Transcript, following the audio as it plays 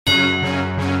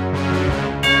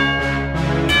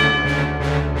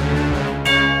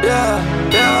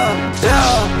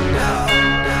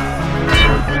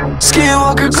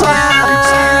Skinwalker clown,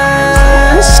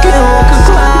 Skinwalker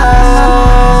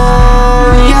clown,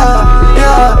 yeah,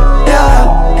 yeah, yeah,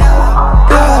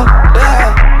 yeah,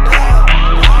 yeah.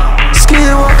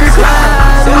 Skinwalker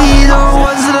clown, we the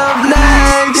ones that up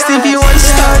next. If you want to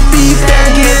start beef,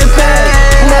 then get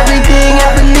paid. Everything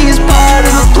happening is part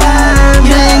of a plan.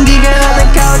 Been geeking on the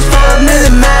couch for a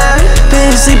minute, man.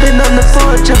 Been sleeping on the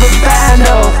porch of a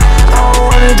bando. I don't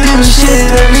wanna do shit,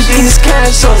 everything's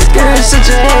cancelled. You're such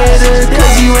a hater,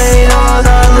 cause you ain't on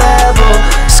our level.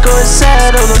 Score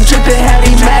settled, I'm dripping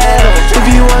heavy metal. If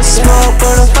you want smoke,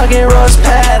 burn a fucking rose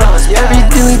petal.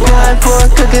 Everything we blind for,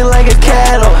 cooking like a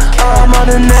kettle. I'm on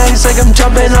the next, like I'm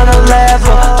jumping on a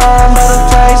level. I'm about to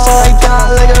play, so I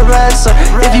got like a wrestler.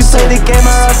 If you play the game,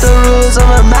 I write the rules,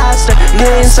 I'm a master.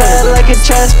 Getting set like a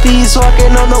chess piece,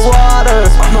 walking on the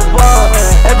water.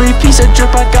 Every piece of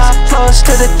drip I got close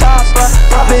to the top.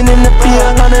 I've been in the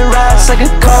field, 100 rats like a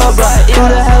cobra. Who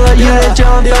the hell are you to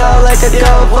jump out like a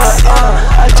cobra?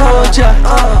 I told ya,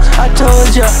 I told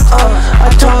ya, I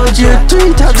told you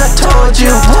 3 times I told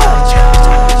you.